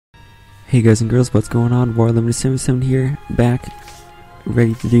Hey guys and girls, what's going on? Warlimited77 here, back,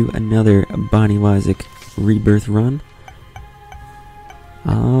 ready to do another Binding of Isaac Rebirth run.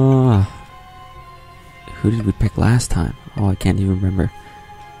 Who did we pick last time? Oh, I can't even remember.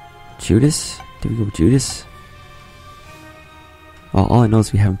 Judas? Did we go with Judas? Well, all I know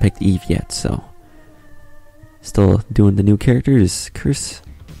is we haven't picked Eve yet, so... Still doing the new characters. Curse.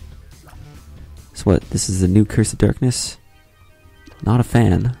 So what, this is the new Curse of Darkness? Not a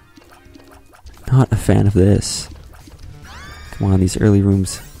fan. Not a fan of this. Come on, these early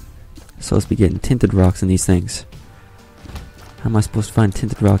rooms. I'm supposed to be getting tinted rocks in these things. How am I supposed to find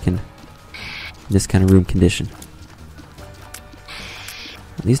tinted rock in this kind of room condition?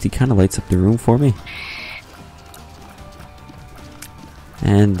 At least he kind of lights up the room for me.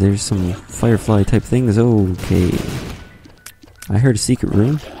 And there's some firefly type things. Okay. I heard a secret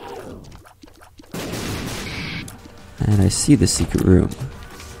room. And I see the secret room.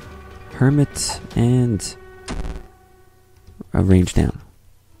 Hermit and a range down.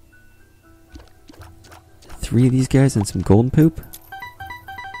 3 of these guys and some golden poop.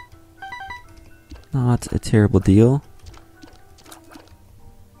 Not a terrible deal.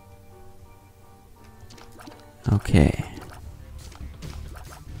 Okay.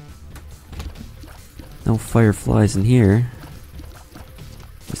 No fireflies in here.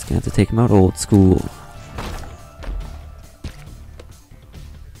 Just gonna have to take them out old school.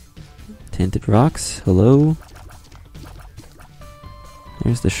 Tinted rocks, hello?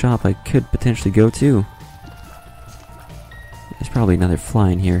 There's the shop I could potentially go to. There's probably another fly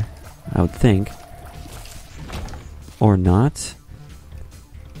in here, I would think. Or not.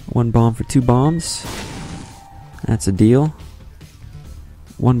 1 bomb for 2 bombs. That's a deal.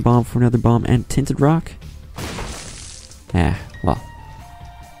 1 bomb for another bomb and tinted rock. Well.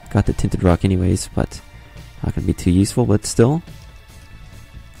 Got the tinted rock anyways, but not gonna be too useful, but still.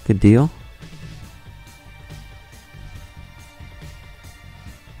 Good deal.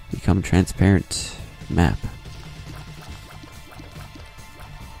 Become transparent map.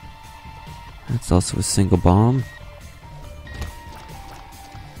 That's also a single bomb.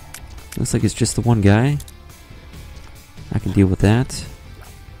 Looks like it's just the one guy. I can deal with that.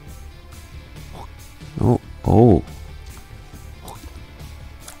 Oh.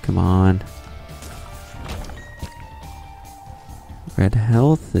 Come on. Red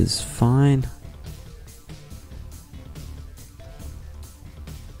health is fine.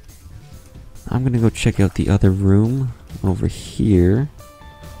 I'm gonna go check out the other room over here.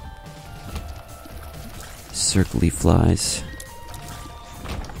 Circly flies.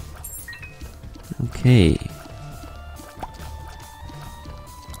 Okay.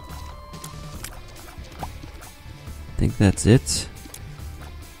 I think that's it.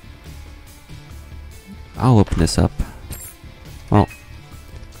 I'll open this up. Well,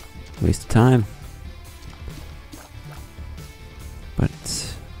 waste of time. But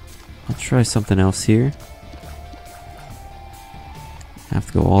I'll try something else here. I have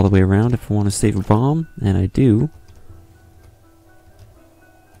to go all the way around if I want to save a bomb, and I do.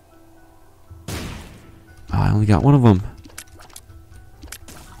 Oh, I only got 1 of them.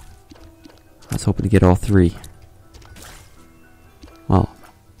 I was hoping to get all 3. Well,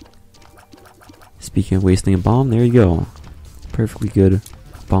 speaking of wasting a bomb, there you go. Perfectly good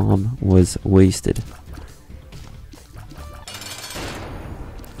bomb was wasted.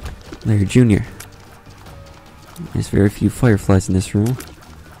 Larry Jr. There's very few fireflies in this room.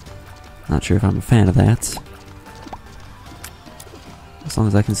 Not sure if I'm a fan of that. As long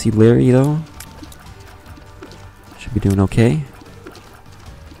as I can see Larry, though, should be doing okay.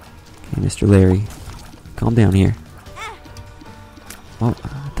 Okay, Mr. Larry, calm down here. Well,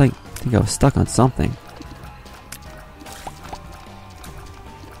 I think I was stuck on something.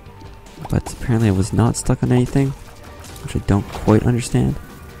 But apparently I was not stuck on anything, which I don't quite understand.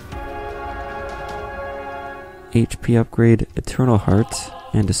 HP upgrade, Eternal Heart,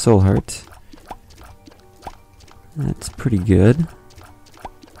 and a Soul Heart. That's pretty good.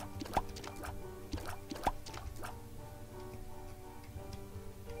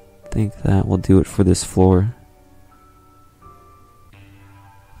 I think that will do it for this floor.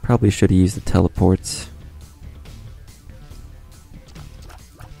 Probably should have used the teleports.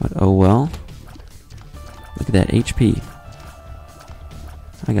 But oh well. Look at that HP.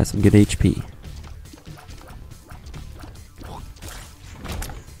 I got some good HP.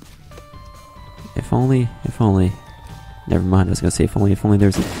 If only. Never mind, I was gonna say if only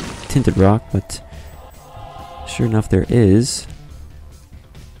there's a tinted rock, but sure enough there is.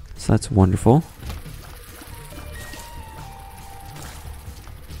 So that's wonderful.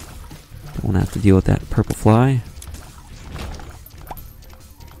 Don't want to have to deal with that purple fly.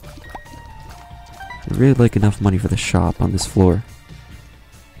 really like enough money for the shop on this floor.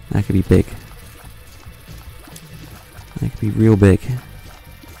 That could be big. That could be real big.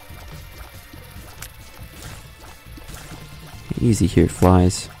 Easy here,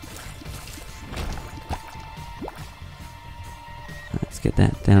 flies. Let's get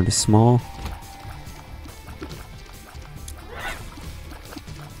that down to small.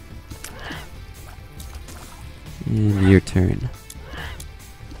 And your turn.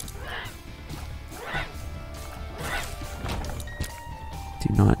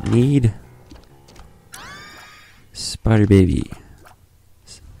 Do not need spider baby.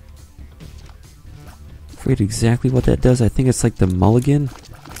 Forget exactly what that does. I think it's like the mulligan,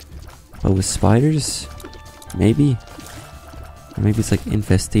 but with spiders? Maybe? Or maybe it's like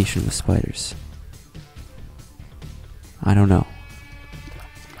infestation with spiders. I don't know.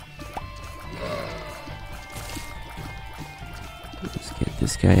 Let's get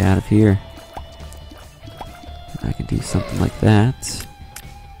this guy out of here. I can do something like that.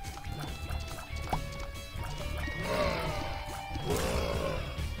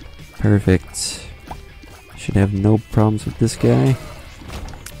 Perfect. Should have no problems with this guy.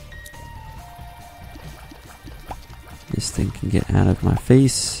 This thing can get out of my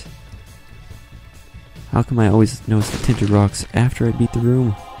face. How come I always notice the tinted rocks after I beat the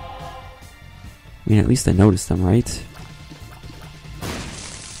room? I mean, at least I noticed them, right?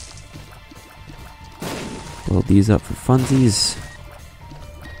 Build these up for funsies.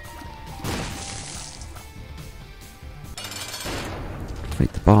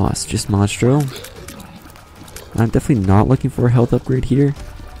 Fight the boss, just Monstro. I'm definitely not looking for a health upgrade here.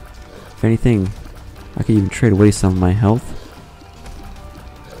 If anything, I could even trade away some of my health.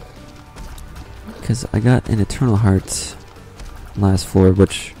 Because I got an Eternal Heart last floor,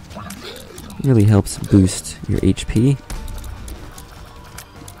 which really helps boost your HP.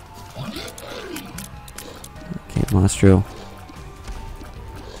 Okay, Monstro.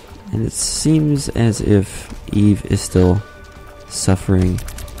 And it seems as if Eve is still suffering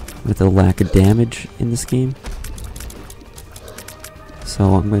with a lack of damage in this game.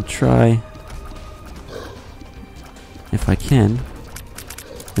 So I'm going to try, if I can,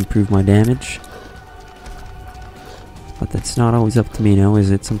 improve my damage. But that's not always up to me now, is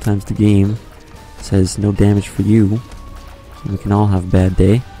it? Sometimes the game says no damage for you. We can all have a bad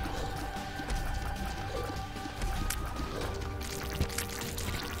day.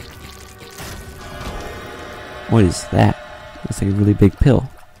 What is that? Looks like a really big pill.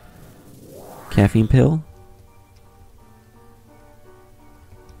 Caffeine pill?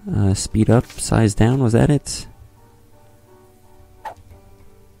 Speed up, size down, was that it?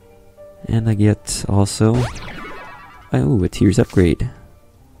 And I get also... oh, a tears upgrade.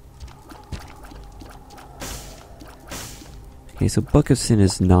 Okay, so Book of Sin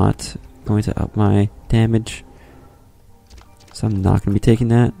is not going to up my damage. So I'm not going to be taking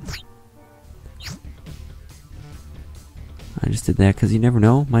that. I just did that because you never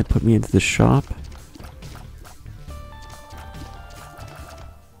know. Might put me into the shop.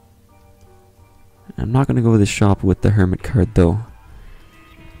 I'm not going to go to the shop with the Hermit card though.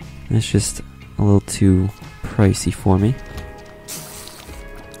 That's just a little too pricey for me.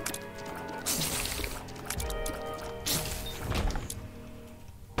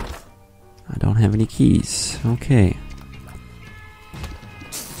 I don't have any keys. Okay.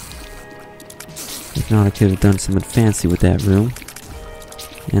 If not, I could have done something fancy with that room.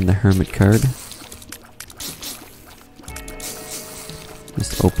 And the Hermit card.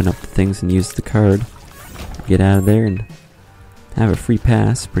 Just open up the things and use the card. Get out of there and have a free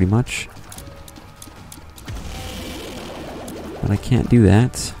pass, pretty much. But I can't do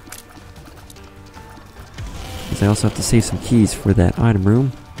that. Because I also have to save some keys for that item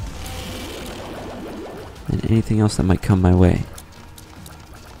room. And anything else that might come my way.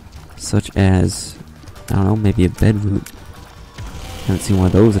 Such as, I don't know, maybe a bed root. Haven't seen one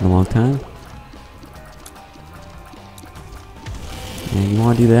of those in a long time. And you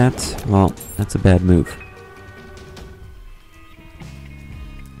want to do that? Well, that's a bad move.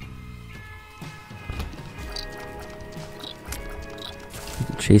 You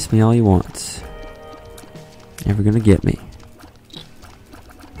can chase me all you want. Never gonna get me.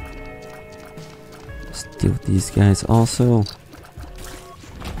 Let's deal with these guys also.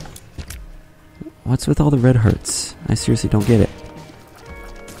 What's with all the red hearts? I seriously don't get it.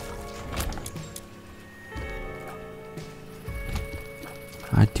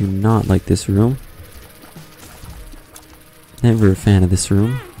 I do not like this room. Never a fan of this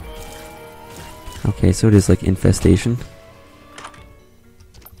room. Okay, so it is like infestation.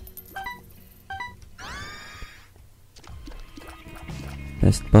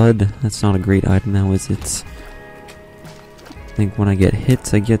 Best buff bud. That's not a great item now, is it? I think when I get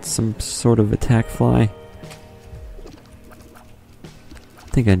hit, I get some sort of attack fly. I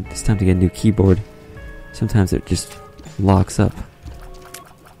think it's time to get a new keyboard. Sometimes it just locks up.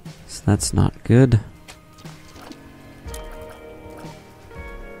 So that's not good.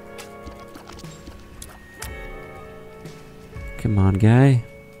 Come on, guy.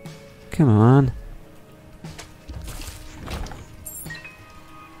 Come on.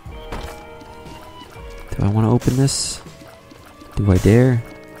 Do I want to open this? Do I dare?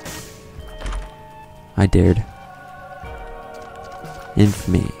 I dared.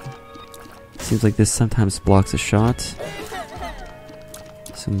 Infamy. Seems like this sometimes blocks a shot.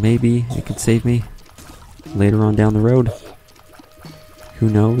 So maybe it could save me later on down the road. Who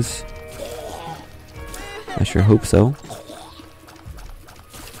knows? I sure hope so.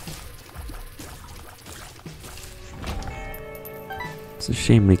 It's a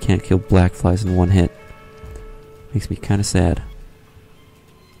shame we can't kill black flies in one hit. Makes me kinda sad.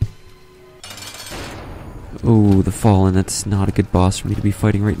 Oh, the Fallen. That's not a good boss for me to be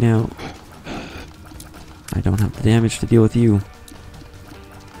fighting right now. I don't have the damage to deal with you.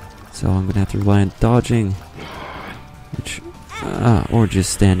 So I'm gonna have to rely on dodging. Or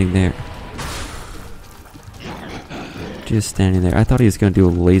just standing there. Just standing there. I thought he was gonna do a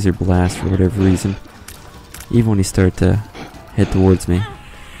laser blast for whatever reason. Even when he started to head towards me.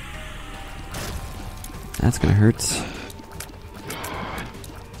 That's gonna hurt.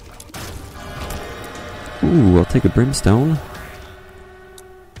 Ooh, I'll take a Brimstone.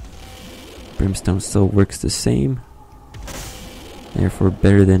 Brimstone still works the same. Therefore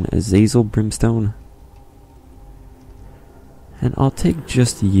better than Azazel Brimstone. And I'll take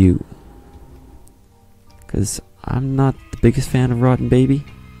just you. Because I'm not the biggest fan of Rotten Baby.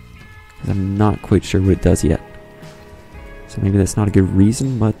 Because I'm not quite sure what it does yet. So maybe that's not a good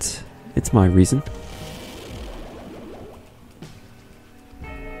reason, but it's my reason.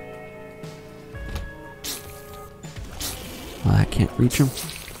 Well, I can't reach him.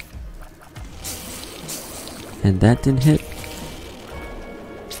 And that didn't hit.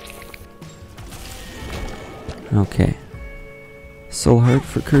 Okay. Soul Heart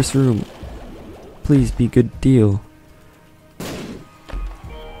for Curse Room. Please be good deal.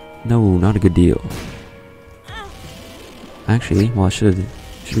 No, not a good deal. Actually, well, I should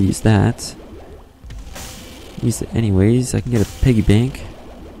have used that. Use it anyways. I can get a piggy bank.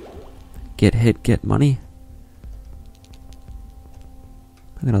 Get hit, get money.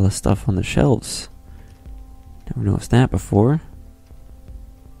 Look at all the stuff on the shelves. Never noticed that before.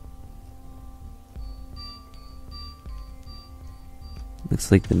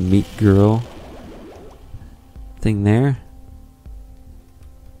 Looks like the meat girl thing there.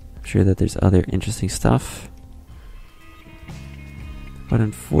 I'm sure that there's other interesting stuff. But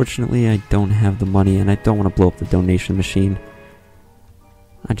unfortunately, I don't have the money, and I don't want to blow up the donation machine.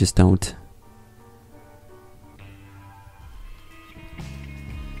 I just don't.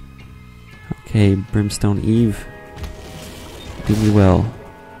 Okay, Brimstone Eve. Do me well.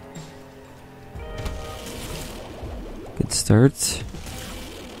 Good start.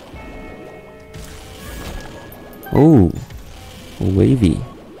 Oh, wavy.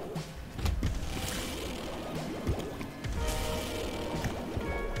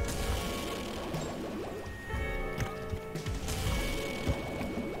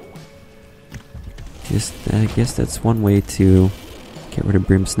 I guess that's one way to get rid of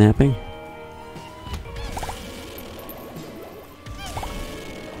Brim snapping.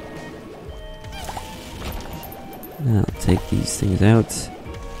 I'll take these things out.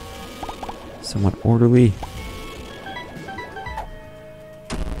 Somewhat orderly.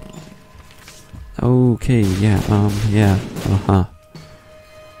 Okay, yeah, uh-huh.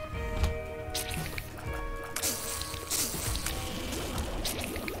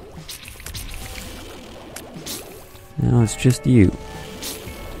 Now it's just you.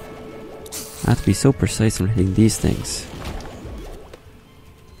 I have to be so precise when hitting these things.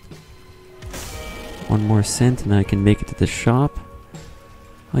 One more cent and I can make it to the shop.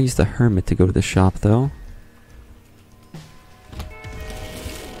 I'll use the Hermit to go to the shop though.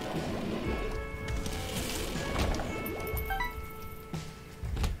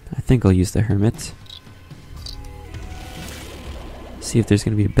 I think I'll use the Hermit. See if there's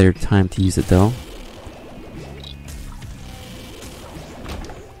going to be a better time to use it though.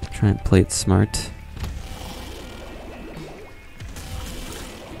 Try and play it smart.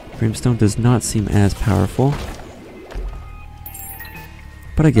 Brimstone does not seem as powerful.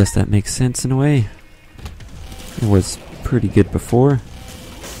 But I guess that makes sense in a way. It was pretty good before.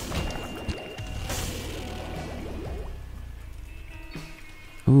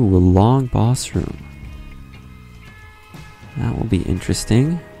 Ooh, a long boss room. That will be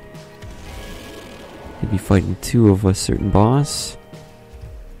interesting. Could be fighting two of a certain boss.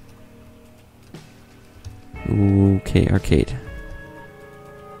 Okay, arcade.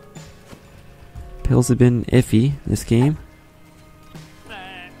 Pills have been iffy this game.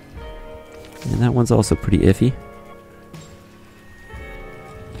 And that one's also pretty iffy.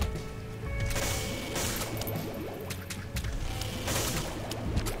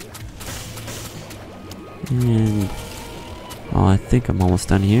 And oh, I think I'm almost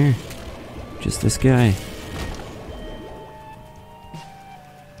done here. Just this guy.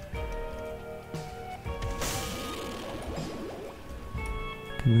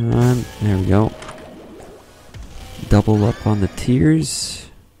 Come on, there we go. Double up on the tears.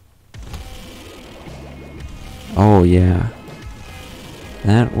 Oh yeah.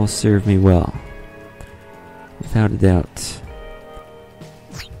 That will serve me well. Without a doubt.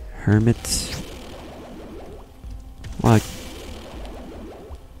 Hermit. Well, I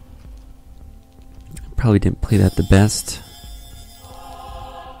probably didn't play that the best.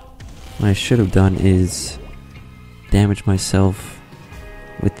 What I should have done is damage myself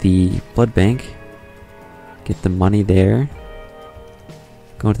with the blood bank. Get the money there.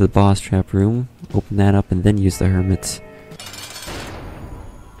 Go into the boss trap room. Open that up and then use the hermits.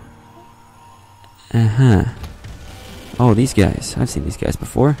 Oh, these guys. I've seen these guys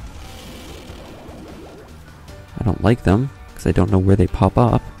before. I don't like them, because I don't know where they pop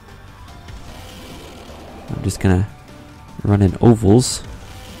up. I'm just gonna run in ovals.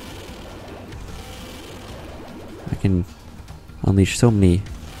 I can unleash so many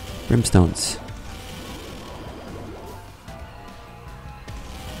brimstones.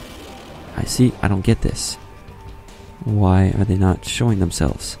 I see, I don't get this. Why are they not showing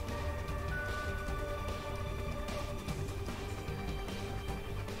themselves?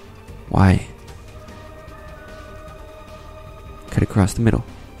 Why? Cut across the middle.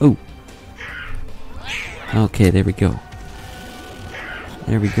 Oh! Okay, there we go.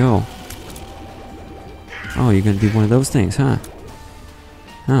 There we go. Oh, you're gonna do one of those things, huh?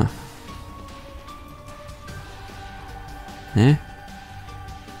 Huh. Eh?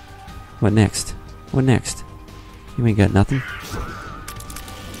 What next? What next? You ain't got nothing.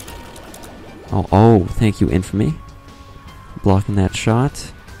 Oh, thank you, Infamy. Blocking that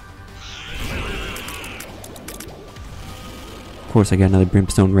shot. Of course, I got another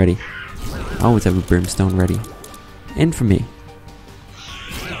Brimstone ready. I always have a Brimstone ready. Infamy.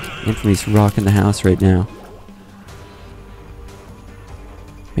 Infamy's rocking the house right now.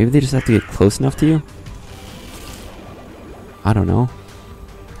 Maybe they just have to get close enough to you? I don't know.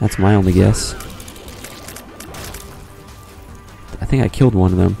 That's my only guess. I think I killed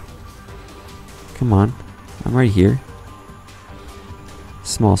one of them. Come on. I'm right here.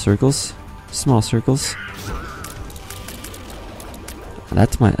 Small circles. Small circles.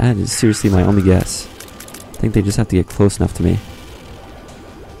 That is seriously my only guess. I think they just have to get close enough to me.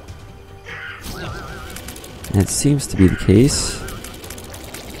 And it seems to be the case.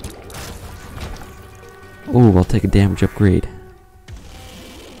 Oh, I'll take a damage upgrade.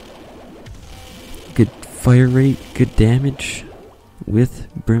 Good fire rate, good damage with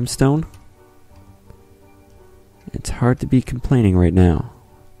Brimstone. It's hard to be complaining right now.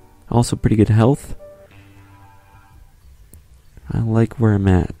 Also pretty good health. I like where I'm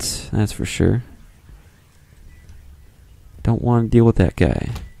at, that's for sure. Don't want to deal with that guy.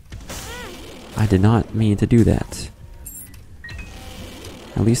 I did not mean to do that.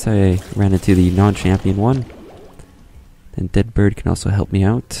 At least I ran into the non-champion one. Then Dead Bird can also help me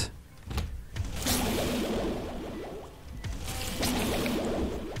out.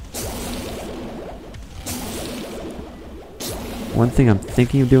 One thing I'm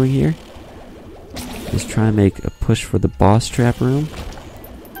thinking of doing here is try to make a push for the boss trap room,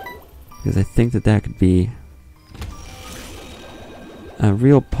 because I think that could be a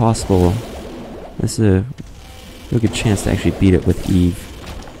real possible. This is a real good chance to actually beat it with Eve.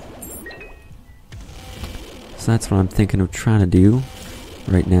 So that's what I'm thinking of trying to do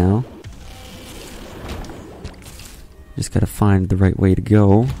right now. Just gotta find the right way to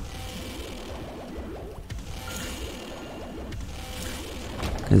go.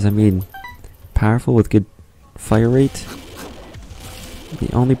 Because, I mean, powerful with good fire rate. The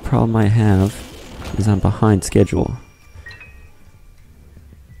only problem I have is I'm behind schedule.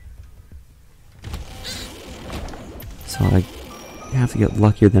 So I have to get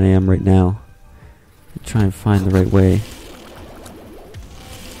luckier than I am right now. And try and find the right way.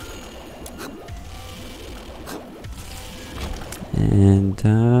 And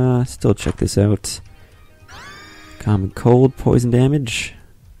still check this out. Common cold, poison damage.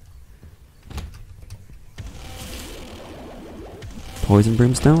 Poison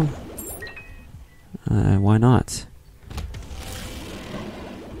Brimstone? Why not?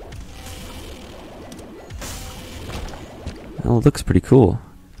 Oh, it looks pretty cool.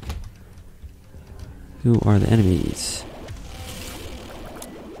 Who are the enemies?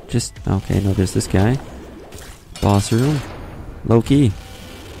 Just, okay, no, there's this guy. Boss room. Loki.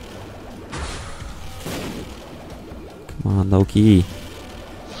 Come on, Loki.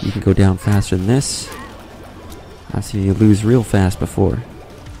 You can go down faster than this. I've seen you lose real fast before.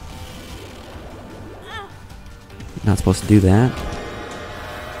 Not supposed to do that.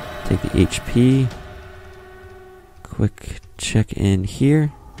 Take the HP. Quick check in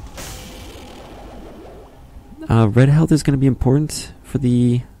here. Red health is going to be important for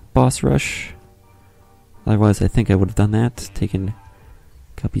the boss rush. Otherwise, I think I would have done that. Taken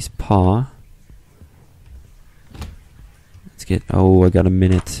Guppy's paw. Let's get... Oh, I got a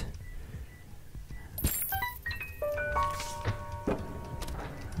minute.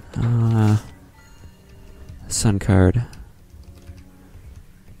 Sun card.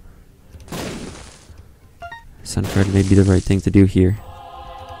 Sun card may be the right thing to do here.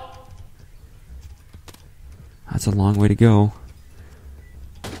 That's a long way to go.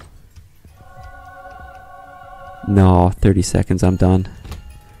 No, 30 seconds, I'm done.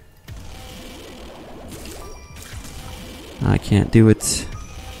 I can't do it.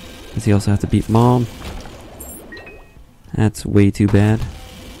 Does he also have to beat Mom? That's way too bad.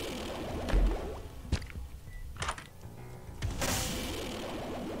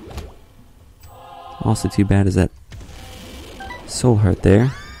 Also too bad is that soul heart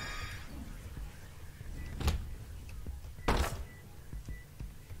there.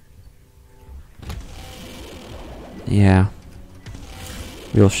 Yeah.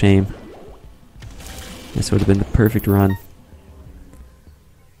 Real shame. This would have been the perfect run.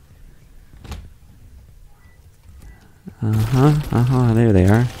 There they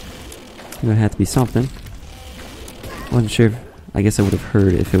are. It would have to be something. Wasn't sure if, I guess I would have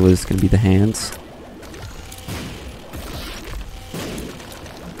heard if it was going to be the hands.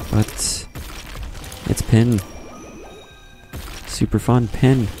 But it's pin. Super fun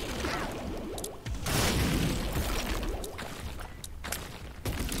pin.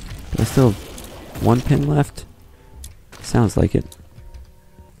 Do I still have one pin left? Sounds like it.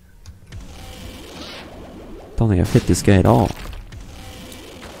 Don't think I've hit this guy at all.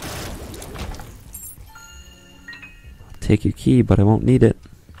 I'll take your key, but I won't need it.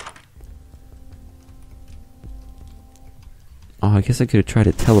 Oh, I guess I could have tried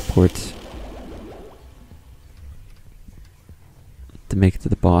to teleport to make it to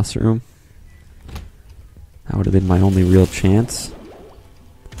the boss room. That would have been my only real chance.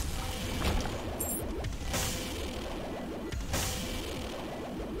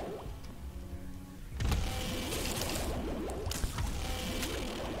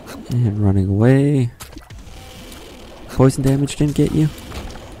 And running away. Poison damage didn't get you?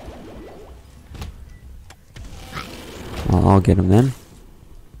 Well, I'll get him then.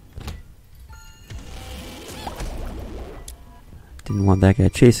 Didn't want that guy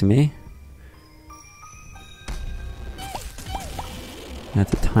chasing me. I have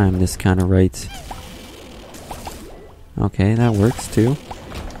to time this kind of right. Okay, that works too.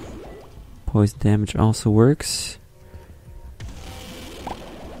 Poison damage also works.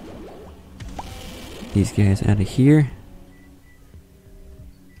 These guys out of here.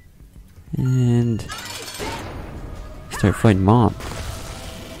 And start fighting Mom.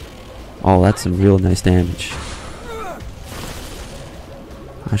 Oh, that's some real nice damage.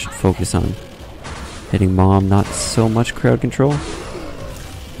 I should focus on hitting Mom, not so much crowd control.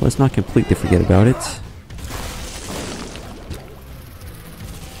 Let's not completely forget about it.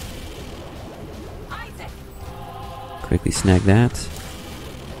 Quickly snag that.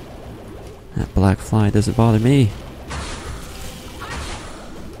 That black fly doesn't bother me.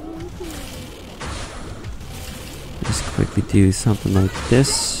 Just quickly do something like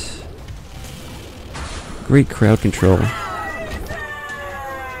this. Great crowd control.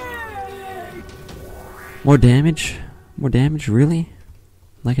 More damage? More damage? Really?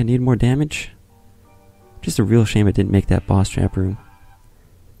 Like I need more damage? Just a real shame I didn't make that boss trap room.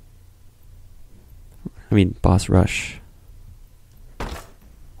 I mean, boss rush.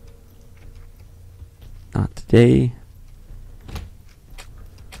 Not today.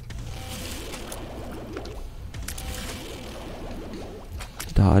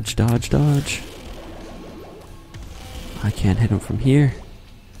 Dodge, dodge, dodge. I can't hit him from here.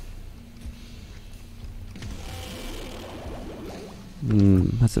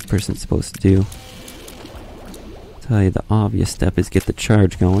 What's a person supposed to do? Tell you the obvious step is get the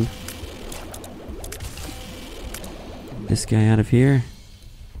charge going. this guy out of here.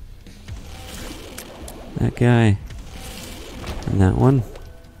 That guy. And that one.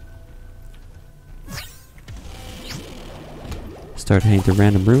 Start heading to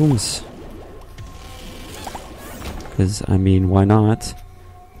random rooms. Because, I mean, why not?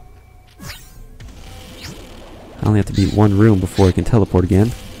 I only have to beat one room before I can teleport again.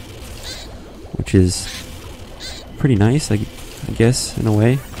 Which is pretty nice, I guess, in a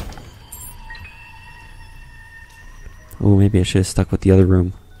way. Oh, maybe I should have stuck with the other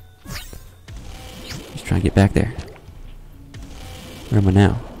room. Just trying to get back there. Where am I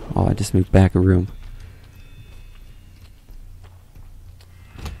now? Oh, I just moved back a room.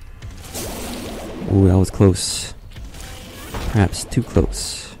 Oh, that was close. Perhaps too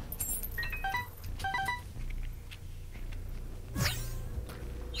close.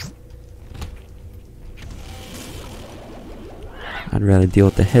 I'd rather deal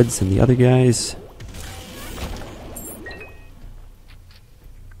with the heads than the other guys.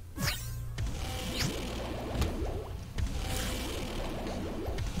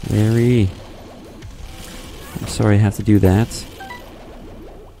 Larry. I'm sorry I have to do that.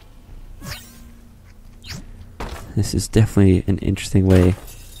 This is definitely an interesting way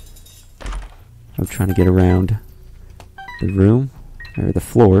of trying to get around the room, or the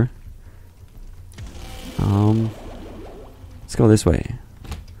floor. Let's go this way.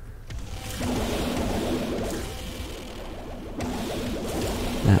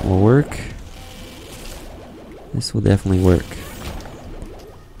 That will work. This will definitely work.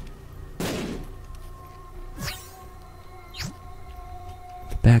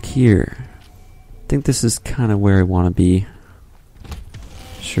 Back here. I think this is kind of where I want to be.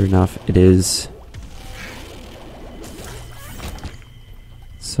 Sure enough, it is.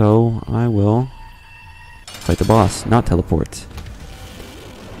 So, I will fight the boss, not teleport.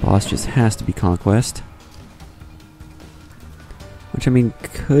 Boss just has to be Conquest. Which, I mean,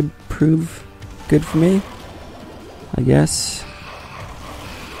 could prove good for me, I guess.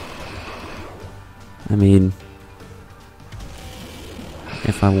 I mean,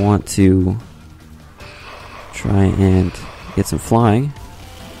 if I want to try and get some flying,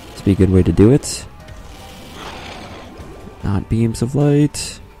 this would be a good way to do it. Not beams of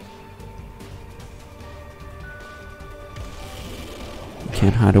light. You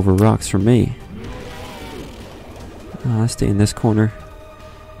can't hide over rocks from me. I'll stay in this corner.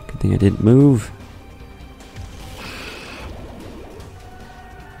 Good thing I didn't move.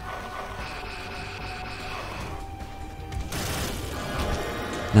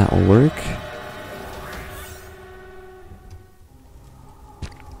 That will work.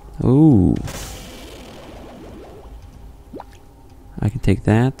 Ooh. I can take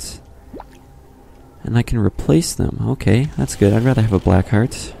that. And I can replace them. Okay, that's good. I'd rather have a black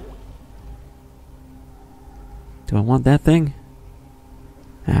heart. Do I want that thing?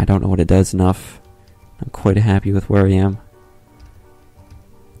 I don't know what it does enough. I'm quite happy with where I am.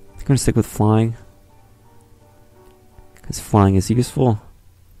 I'm going to stick with flying. Because flying is useful.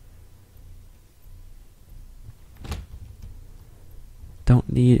 Don't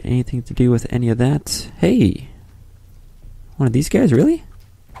need anything to do with any of that. Hey! One of these guys, really?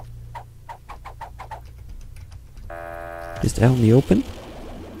 Just out in the open?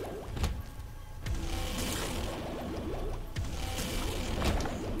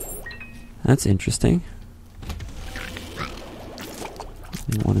 That's interesting.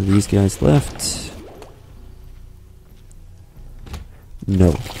 And one of these guys left.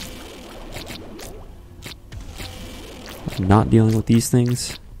 No. I'm not dealing with these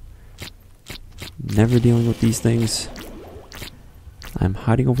things. Never dealing with these things. I'm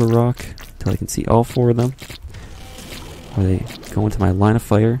hiding over a rock until I can see all four of them. Or they go into my line of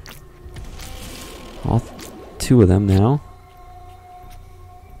fire. All two of them now.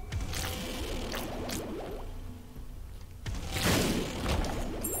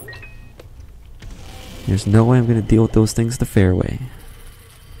 There's no way I'm going to deal with those things the fair way.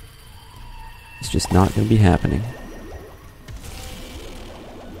 It's just not going to be happening.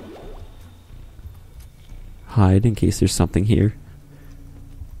 Hide in case there's something here.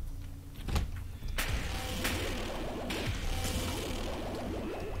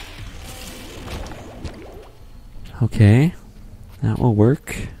 Okay, that will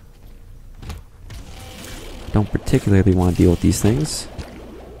work. Don't particularly want to deal with these things,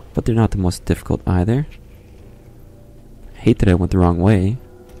 but they're not the most difficult either. I hate that I went the wrong way.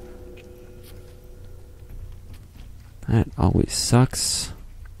 That always sucks.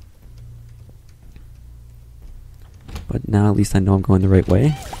 But now at least I know I'm going the right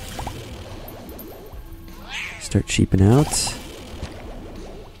way. Start cheaping out.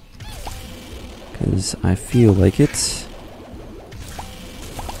 Because I feel like it.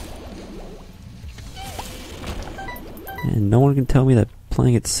 And no one can tell me that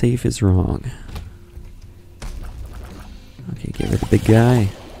playing it safe is wrong. Okay, get rid of the big guy.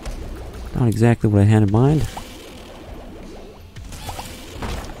 Not exactly what I had in mind.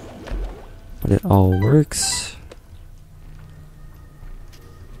 But it all works.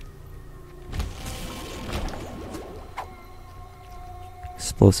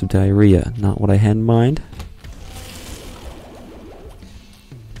 Explosive diarrhea, not what I had in mind.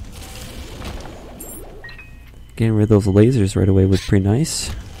 Getting rid of those lasers right away was pretty nice.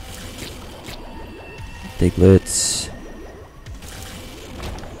 Diglets.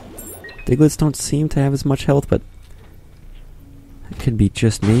 Diglets don't seem to have as much health, but it could be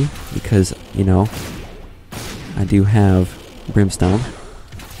just me, because, you know, I do have Brimstone,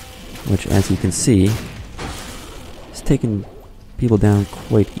 which, as you can see, is taking people down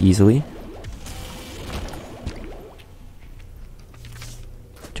quite easily.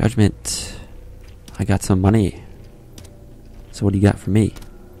 Judgment. I got some money. So what do you got for me?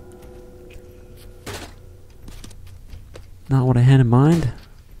 Not what I had in mind.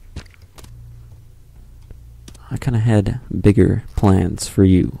 I kind of had bigger plans for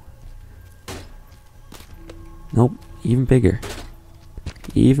you. Nope, even bigger.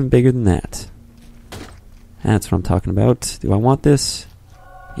 Even bigger than that. That's what I'm talking about. Do I want this?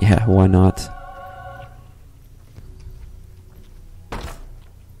 Yeah, why not?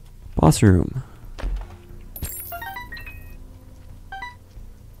 Boss room.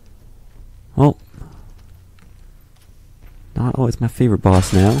 Well, not always my favorite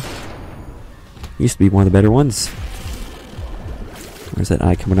boss now. Used to be one of the better ones. Where's that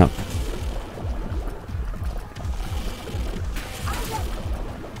eye coming up?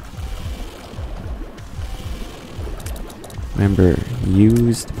 Remember,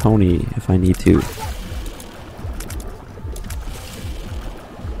 use the pony if I need to.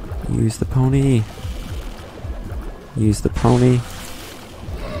 Use the pony. Use the pony.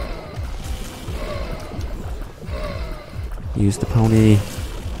 Use the pony.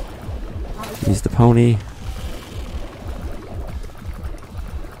 Use the pony.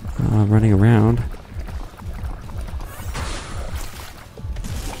 Running around.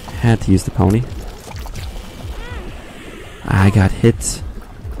 Had to use the pony. I got hit.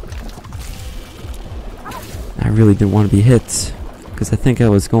 I really didn't want to be hit, because I think I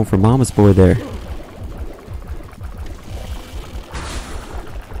was going for Mama's Boy there.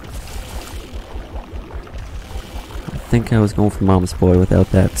 I think I was going for Mama's Boy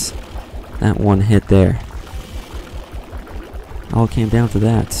without that one hit there. All came down to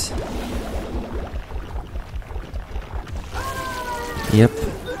that. Yep.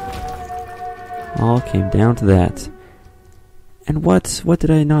 All came down to that. And what did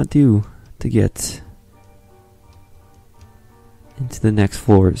I not do to get into the next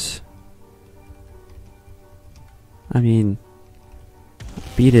floors? I mean,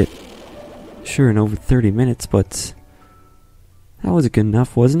 beat it, sure, in over 30 minutes, but that was good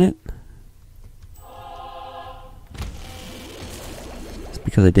enough, wasn't it? It's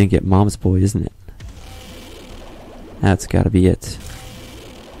because I didn't get Mom's Boy, isn't it? That's gotta be it.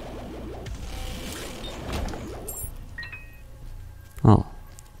 Oh.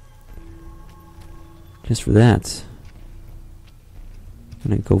 Just for that,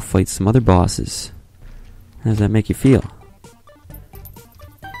 I'm gonna go fight some other bosses. How does that make you feel?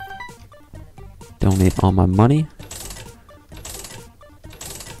 Donate all my money.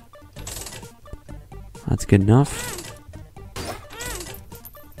 That's good enough.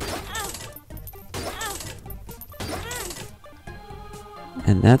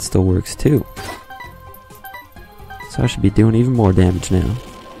 And that still works too. So I should be doing even more damage now.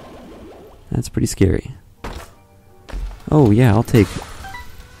 That's pretty scary. Oh yeah, I'll take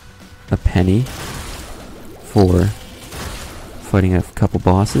a penny for fighting a couple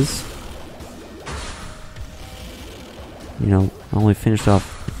bosses. You know, I only finished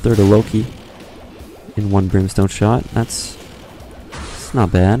off a third of Loki in one Brimstone shot. It's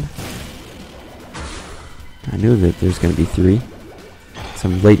not bad. I knew that there's going to be 3. So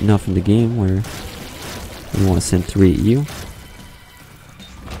I'm late enough in the game where you want to send 3 at you.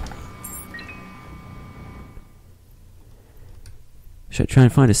 Should I try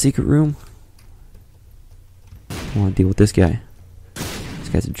and find a secret room? I want to deal with this guy. This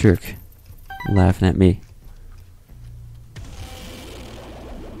guy's a jerk. Laughing at me.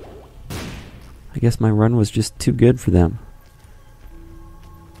 I guess my run was just too good for them.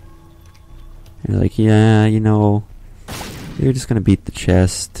 They're like, yeah, you know, you're just gonna beat the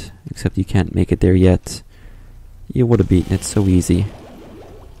chest, except you can't make it there yet. You would have beaten it so easy.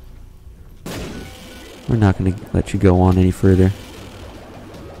 We're not gonna let you go on any further.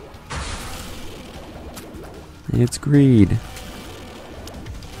 It's Greed.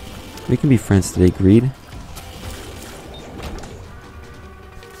 We can be friends today, Greed.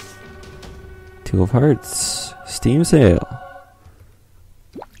 Two of Hearts. Steam sale.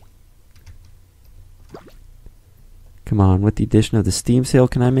 Come on, with the addition of the Steam sale,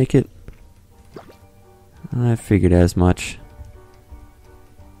 can I make it? I figured as much.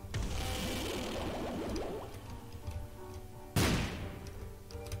 I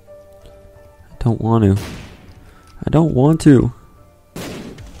don't want to. I don't want to.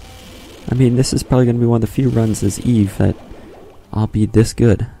 I mean, this is probably going to be one of the few runs as Eve that I'll be this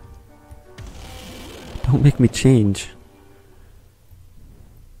good. Don't make me change.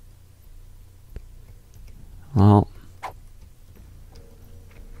 Well,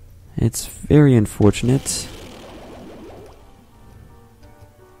 it's very unfortunate.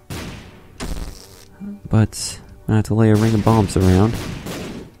 But I'm gonna have to lay a ring of bombs around.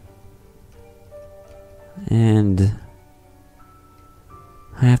 And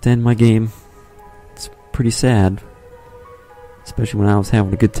I have to end my game. It's pretty sad. Especially when I was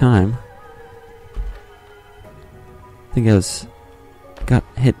having a good time. I think I got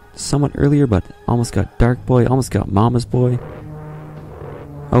hit somewhat earlier, but almost got Dark Boy, almost got Mama's Boy.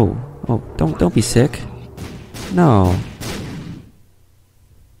 Oh, don't be sick. No.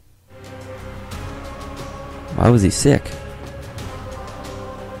 Why was he sick?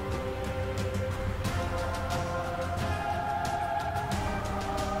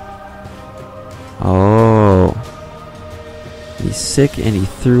 Oh. He's sick and he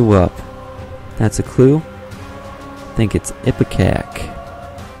threw up. That's a clue? I think it's Ipecac.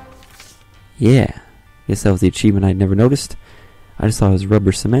 Yeah. Guess that was the achievement I'd never noticed. I just thought it was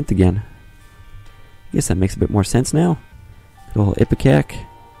rubber cement again. Guess that makes a bit more sense now. Good old Ipecac.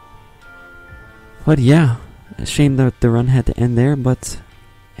 But yeah, a shame that the run had to end there, but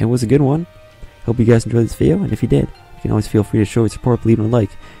it was a good one. Hope you guys enjoyed this video, and if you did, you can always feel free to show your support, leave a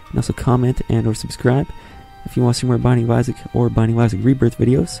like, and also comment and or subscribe. If you want to see more Binding of Isaac or Binding of Isaac Rebirth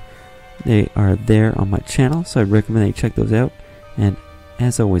videos, they are there on my channel, so I'd recommend that you check those out. And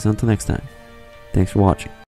as always, until next time, thanks for watching.